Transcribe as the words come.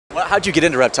How'd you get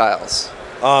into reptiles?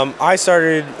 I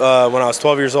started when I was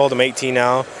 12 years old. I'm 18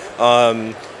 now.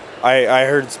 My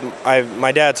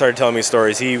dad started telling me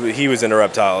stories. He was into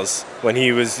reptiles when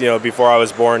he was, before I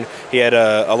was born. He had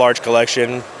a large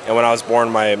collection, and when I was born,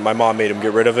 my mom made him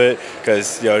get rid of it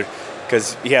because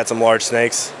he had some large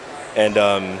snakes,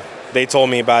 and they told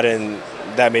me about it, and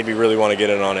that made me really want to get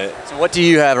in on it. So what do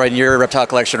you have in your reptile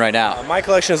collection right now? My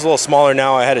collection is a little smaller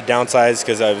now. I had to downsize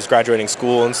because I was graduating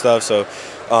school and stuff. So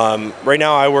right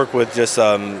now I work with just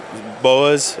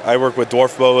boas. I work with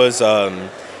dwarf boas,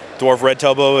 dwarf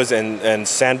red-tailed boas, and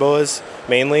sand boas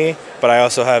mainly. But I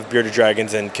also have bearded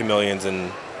dragons and chameleons,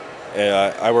 and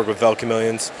I work with vel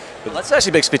chameleons. Well, let's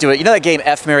actually speak to it. You know that game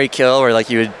F, Marry, Kill, where like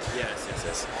you would...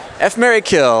 Yes. F, Marry,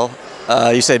 Kill.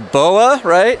 You said boa,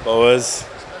 right? Boas.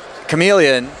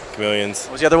 Chameleon. Chameleons.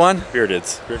 What was the other one?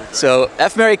 Beardeds. So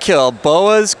F, Marry, Kill,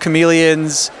 boas,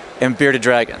 chameleons, and bearded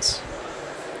dragons.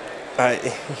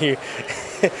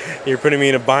 You're putting me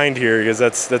in a bind here because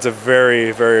that's a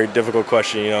very, very difficult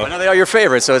question. I know they are your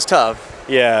favorites, so it's tough.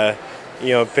 Yeah,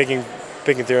 picking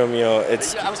through them.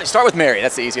 It's. I would say start with Mary.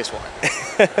 That's the easiest one.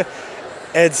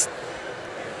 It's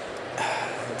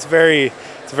a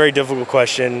very difficult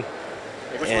question.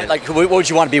 What would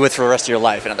you want to be with for the rest of your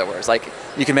life? In other words, like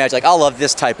you can imagine, like I'll love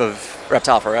this type of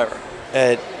reptile forever.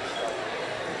 It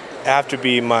have to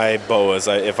be my boas.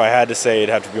 If I had to say,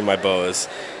 it'd have to be my boas.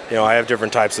 I have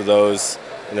different types of those,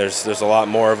 and there's a lot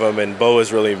more of them. And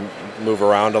boas really move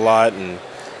around a lot, and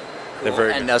they're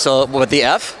very. And so with the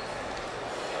F,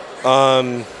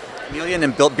 chameleon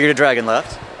and bearded dragon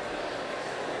left.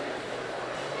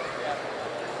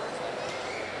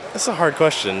 That's a hard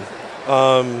question.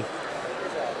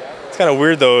 It's kind of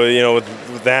weird though,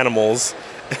 with animals.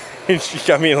 You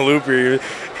got me in a loop here.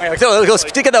 We'll go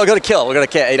to kill. We're gonna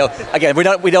kill. Again,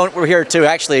 we're here to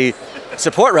actually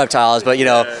support reptiles, but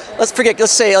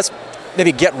let's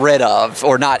maybe get rid of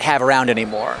or not have around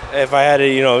anymore. If I had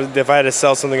to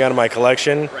sell something out of my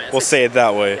collection, we'll say it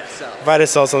that way. If I had to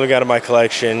sell something out of my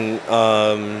collection,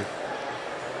 I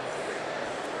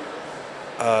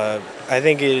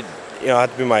think it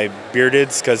have to be my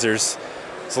beardeds because there's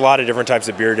a lot of different types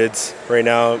of beardeds right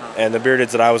now, and the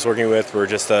beardeds that I was working with were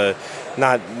just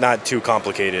not too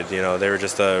complicated. They were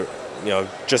just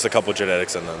just a couple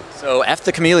genetics in them. So F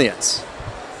the chameleons.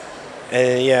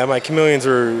 And yeah, my chameleons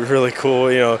were really cool.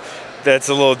 That's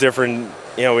a little different.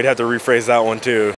 We'd have to rephrase that one too.